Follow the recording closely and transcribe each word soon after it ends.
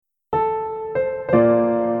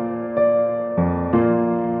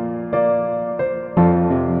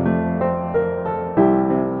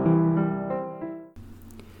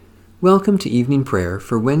Welcome to evening prayer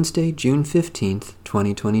for Wednesday, June 15th,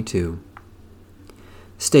 2022.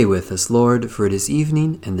 Stay with us, Lord, for it is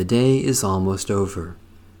evening and the day is almost over.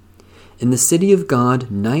 In the city of God,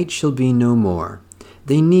 night shall be no more.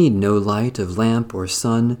 They need no light of lamp or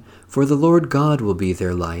sun, for the Lord God will be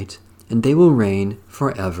their light, and they will reign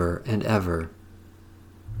forever and ever.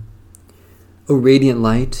 O radiant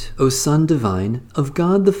light, O Son divine, of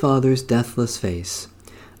God the Father's deathless face,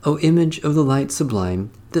 O image of the light sublime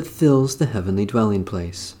that fills the heavenly dwelling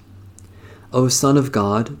place. O Son of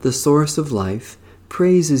God, the source of life,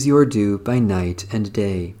 praise is your due by night and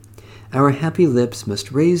day. Our happy lips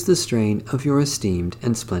must raise the strain of your esteemed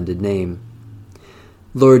and splendid name.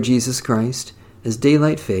 Lord Jesus Christ, as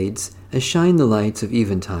daylight fades, as shine the lights of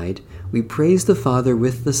eventide, we praise the Father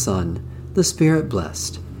with the Son, the Spirit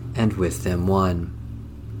blessed, and with them one.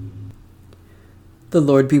 The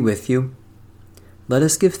Lord be with you. Let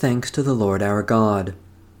us give thanks to the Lord our God.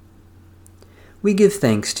 We give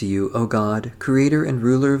thanks to you, O God, Creator and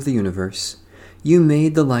Ruler of the universe. You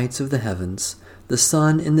made the lights of the heavens, the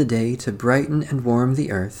sun in the day to brighten and warm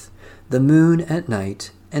the earth, the moon at night,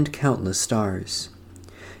 and countless stars.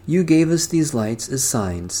 You gave us these lights as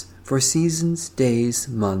signs for seasons, days,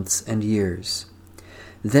 months, and years.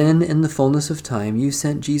 Then, in the fullness of time, you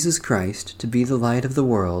sent Jesus Christ to be the light of the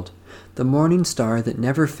world, the morning star that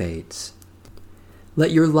never fades. Let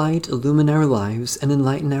your light illumine our lives and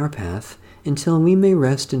enlighten our path, until we may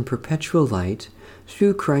rest in perpetual light,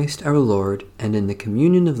 through Christ our Lord, and in the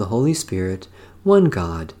communion of the Holy Spirit, one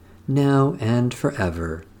God, now and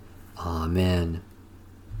forever. Amen.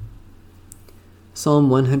 Psalm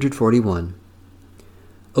 141.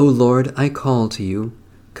 O Lord, I call to you.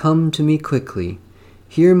 Come to me quickly.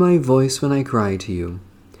 Hear my voice when I cry to you.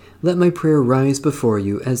 Let my prayer rise before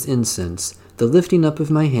you as incense, the lifting up of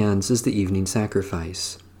my hands as the evening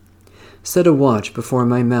sacrifice. Set a watch before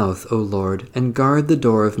my mouth, O Lord, and guard the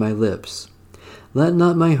door of my lips. Let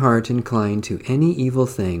not my heart incline to any evil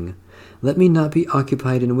thing. Let me not be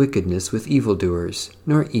occupied in wickedness with evildoers,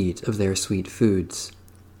 nor eat of their sweet foods.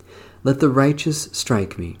 Let the righteous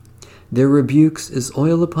strike me. Their rebukes as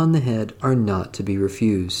oil upon the head are not to be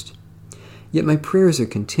refused. Yet my prayers are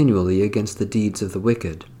continually against the deeds of the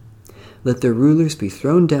wicked. Let their rulers be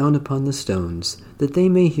thrown down upon the stones, that they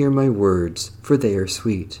may hear my words, for they are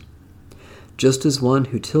sweet. Just as one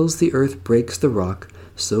who tills the earth breaks the rock,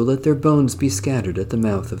 so let their bones be scattered at the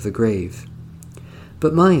mouth of the grave.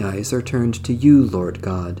 But my eyes are turned to you, Lord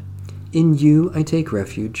God. In you I take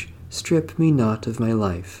refuge. Strip me not of my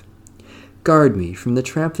life. Guard me from the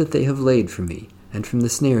trap that they have laid for me, and from the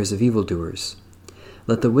snares of evildoers.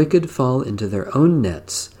 Let the wicked fall into their own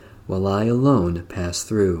nets, while I alone pass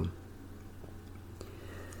through.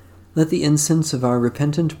 Let the incense of our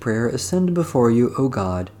repentant prayer ascend before you, O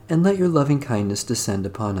God, and let your loving kindness descend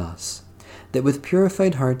upon us, that with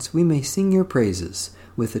purified hearts we may sing your praises,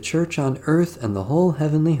 with the church on earth and the whole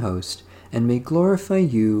heavenly host, and may glorify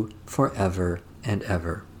you forever and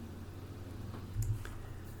ever.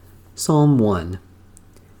 Psalm 1.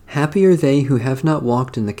 Happy are they who have not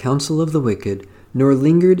walked in the counsel of the wicked, nor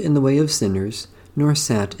lingered in the way of sinners, nor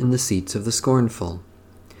sat in the seats of the scornful.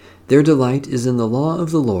 Their delight is in the law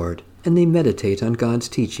of the Lord, and they meditate on God's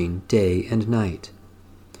teaching day and night.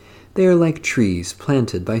 They are like trees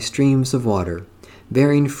planted by streams of water,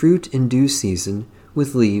 bearing fruit in due season,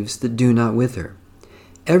 with leaves that do not wither.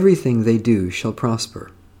 Everything they do shall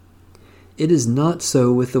prosper. It is not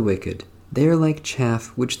so with the wicked. They are like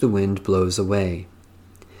chaff which the wind blows away.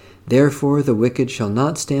 Therefore the wicked shall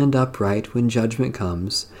not stand upright when judgment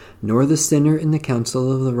comes, nor the sinner in the counsel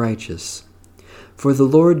of the righteous. For the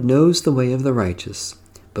Lord knows the way of the righteous,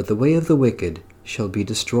 but the way of the wicked shall be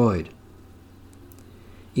destroyed.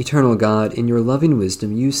 Eternal God, in your loving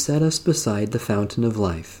wisdom you set us beside the fountain of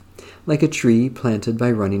life, like a tree planted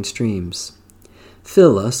by running streams.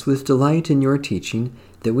 Fill us with delight in your teaching,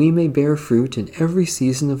 that we may bear fruit in every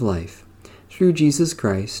season of life, through Jesus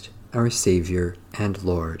Christ, our Savior and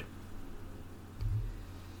Lord.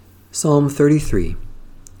 Psalm 33.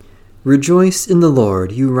 Rejoice in the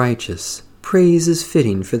Lord, you righteous. Praise is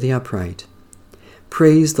fitting for the upright.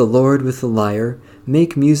 Praise the Lord with the lyre.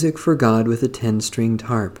 Make music for God with a 10-stringed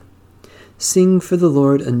harp. Sing for the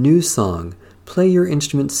Lord a new song. Play your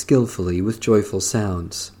instruments skillfully with joyful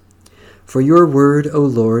sounds. For your word, O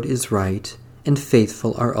Lord, is right, and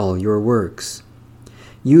faithful are all your works.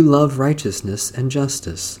 You love righteousness and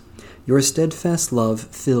justice. Your steadfast love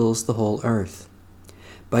fills the whole earth.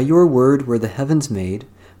 By your word were the heavens made,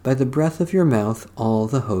 by the breath of your mouth all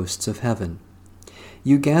the hosts of heaven.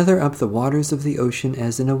 You gather up the waters of the ocean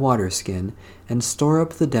as in a waterskin, and store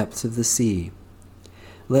up the depths of the sea.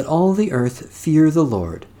 Let all the earth fear the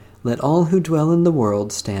Lord. Let all who dwell in the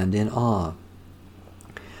world stand in awe.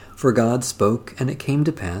 For God spoke, and it came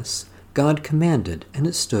to pass. God commanded, and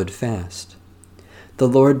it stood fast. The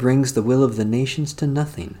Lord brings the will of the nations to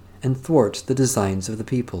nothing, and thwarts the designs of the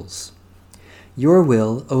peoples. Your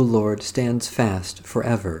will, O Lord, stands fast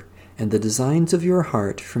forever, and the designs of your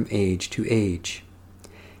heart from age to age.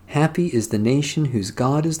 Happy is the nation whose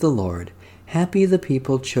God is the Lord, happy the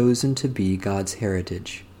people chosen to be God's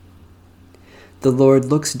heritage. The Lord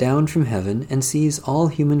looks down from heaven and sees all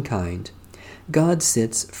humankind. God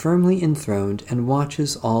sits firmly enthroned and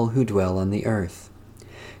watches all who dwell on the earth.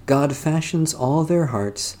 God fashions all their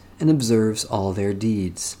hearts and observes all their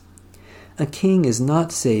deeds. A king is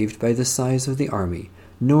not saved by the size of the army,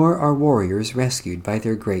 nor are warriors rescued by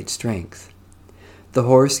their great strength. The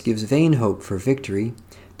horse gives vain hope for victory.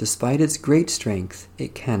 Despite its great strength,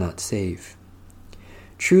 it cannot save.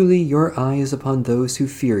 Truly your eye is upon those who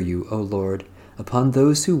fear you, O Lord, upon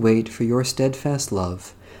those who wait for your steadfast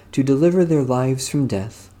love, to deliver their lives from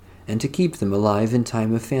death, and to keep them alive in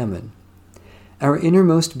time of famine. Our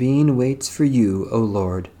innermost being waits for you, O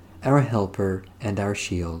Lord, our helper and our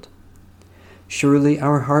shield. Surely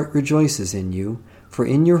our heart rejoices in you, for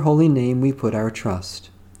in your holy name we put our trust.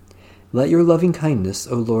 Let your loving kindness,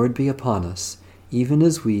 O Lord, be upon us, even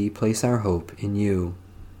as we place our hope in you.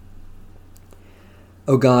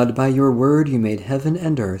 O God, by your word you made heaven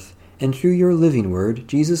and earth, and through your living word,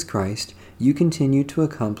 Jesus Christ, you continue to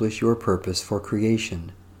accomplish your purpose for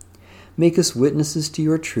creation. Make us witnesses to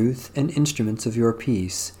your truth and instruments of your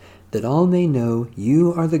peace, that all may know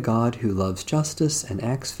you are the God who loves justice and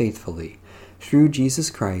acts faithfully, through Jesus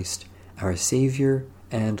Christ, our Savior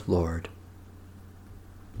and Lord.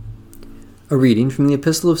 A reading from the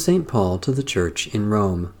Epistle of St. Paul to the Church in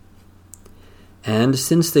Rome. And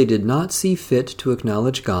since they did not see fit to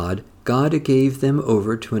acknowledge God, God gave them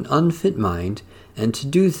over to an unfit mind, and to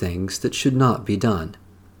do things that should not be done.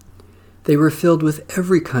 They were filled with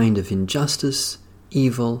every kind of injustice,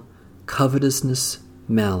 evil, covetousness,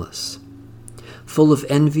 malice, full of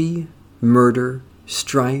envy, murder,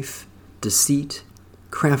 strife, deceit,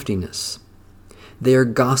 craftiness. They are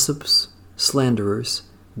gossips, slanderers,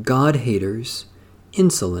 God-haters,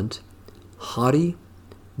 insolent, haughty,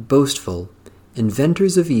 boastful,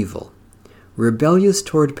 inventors of evil, rebellious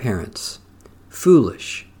toward parents,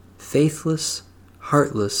 foolish, faithless,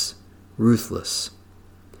 heartless, ruthless.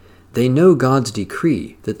 They know God's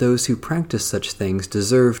decree that those who practice such things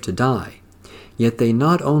deserve to die, yet they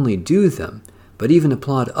not only do them, but even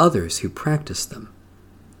applaud others who practice them.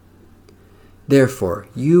 Therefore,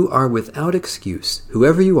 you are without excuse,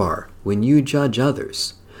 whoever you are, when you judge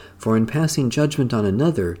others, for in passing judgment on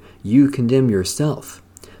another, you condemn yourself,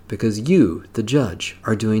 because you, the judge,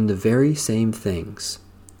 are doing the very same things.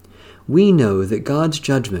 We know that God's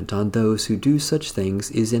judgment on those who do such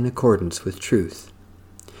things is in accordance with truth.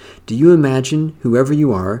 Do you imagine, whoever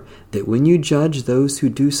you are, that when you judge those who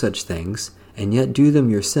do such things, and yet do them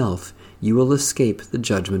yourself, you will escape the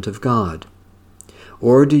judgment of God?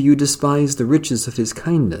 Or do you despise the riches of his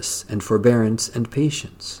kindness and forbearance and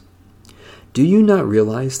patience? Do you not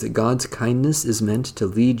realize that God's kindness is meant to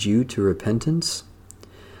lead you to repentance?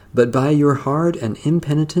 But by your hard and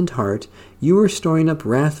impenitent heart you are storing up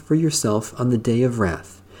wrath for yourself on the day of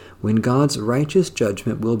wrath, when God's righteous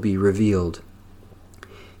judgment will be revealed.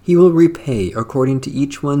 He will repay according to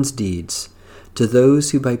each one's deeds. To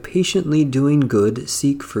those who by patiently doing good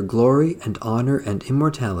seek for glory and honor and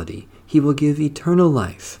immortality, he will give eternal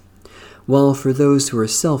life, while for those who are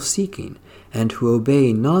self-seeking and who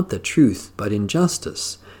obey not the truth but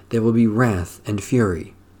injustice, there will be wrath and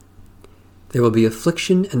fury. There will be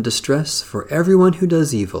affliction and distress for everyone who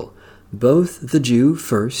does evil, both the Jew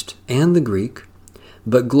first and the Greek,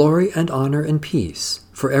 but glory and honor and peace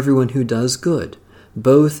for everyone who does good,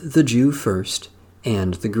 both the Jew first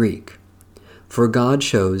and the Greek. For God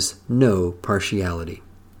shows no partiality.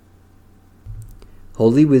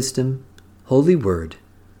 Holy Wisdom, Holy Word,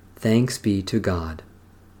 thanks be to God.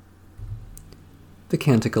 The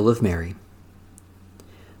Canticle of Mary.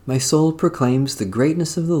 My soul proclaims the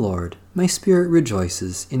greatness of the Lord. My spirit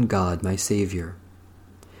rejoices in God my Savior.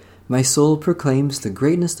 My soul proclaims the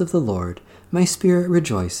greatness of the Lord. My spirit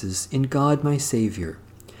rejoices in God my Savior.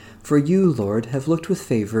 For you, Lord, have looked with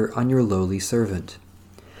favor on your lowly servant.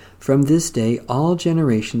 From this day all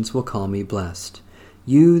generations will call me blessed.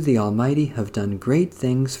 You, the Almighty, have done great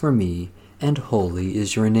things for me, and holy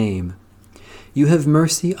is your name. You have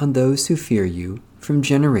mercy on those who fear you, from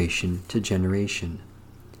generation to generation.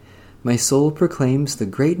 My soul proclaims the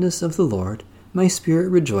greatness of the Lord. My spirit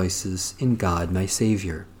rejoices in God my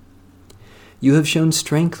Savior. You have shown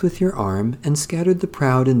strength with your arm and scattered the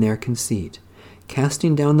proud in their conceit.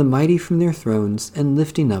 casting down the mighty from their thrones and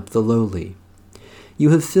lifting up the lowly. You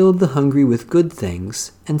have filled the hungry with good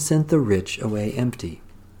things and sent the rich away empty.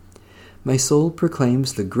 My soul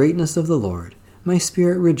proclaims the greatness of the Lord. My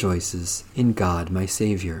spirit rejoices in God my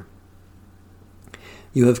Savior.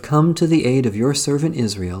 You have come to the aid of your servant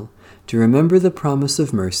Israel, to remember the promise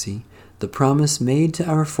of mercy, the promise made to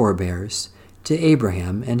our forebears, to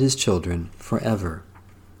Abraham and his children forever.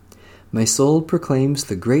 My soul proclaims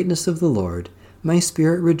the greatness of the Lord. My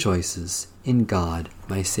spirit rejoices in God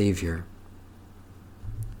my Savior.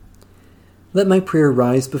 Let my prayer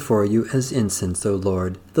rise before you as incense, O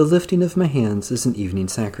Lord. The lifting of my hands is an evening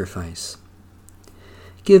sacrifice.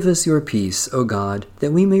 Give us your peace, O God,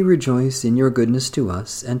 that we may rejoice in your goodness to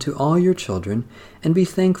us and to all your children, and be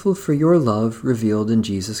thankful for your love revealed in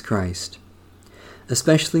Jesus Christ.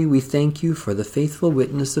 Especially we thank you for the faithful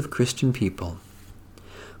witness of Christian people,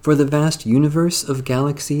 for the vast universe of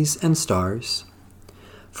galaxies and stars,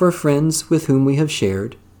 for friends with whom we have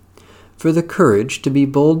shared, for the courage to be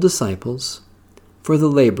bold disciples, for the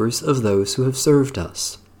labors of those who have served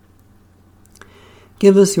us.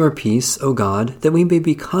 Give us your peace, O God, that we may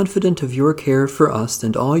be confident of your care for us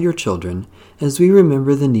and all your children as we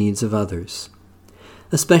remember the needs of others.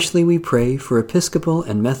 Especially we pray for Episcopal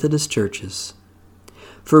and Methodist churches,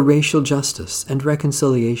 for racial justice and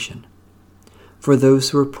reconciliation, for those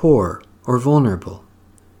who are poor or vulnerable,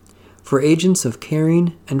 for agents of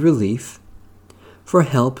caring and relief, for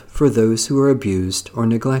help for those who are abused or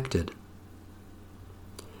neglected.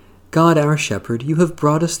 God, our shepherd, you have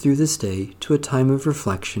brought us through this day to a time of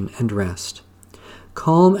reflection and rest.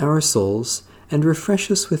 Calm our souls and refresh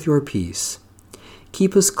us with your peace.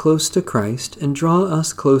 Keep us close to Christ and draw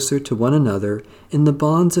us closer to one another in the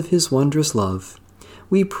bonds of his wondrous love.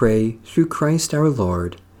 We pray through Christ our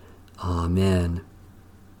Lord. Amen.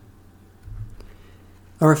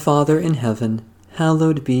 Our Father in heaven,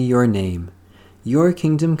 hallowed be your name. Your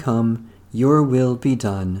kingdom come, your will be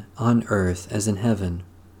done, on earth as in heaven.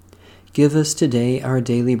 Give us today our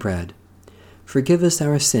daily bread. Forgive us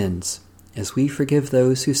our sins, as we forgive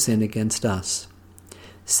those who sin against us.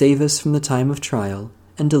 Save us from the time of trial,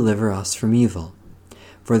 and deliver us from evil.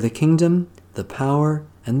 For the kingdom, the power,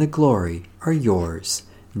 and the glory are yours,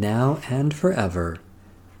 now and forever.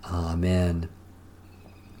 Amen.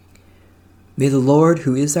 May the Lord,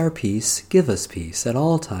 who is our peace, give us peace at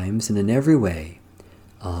all times and in every way.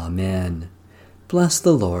 Amen. Bless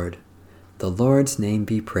the Lord. The Lord's name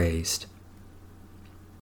be praised.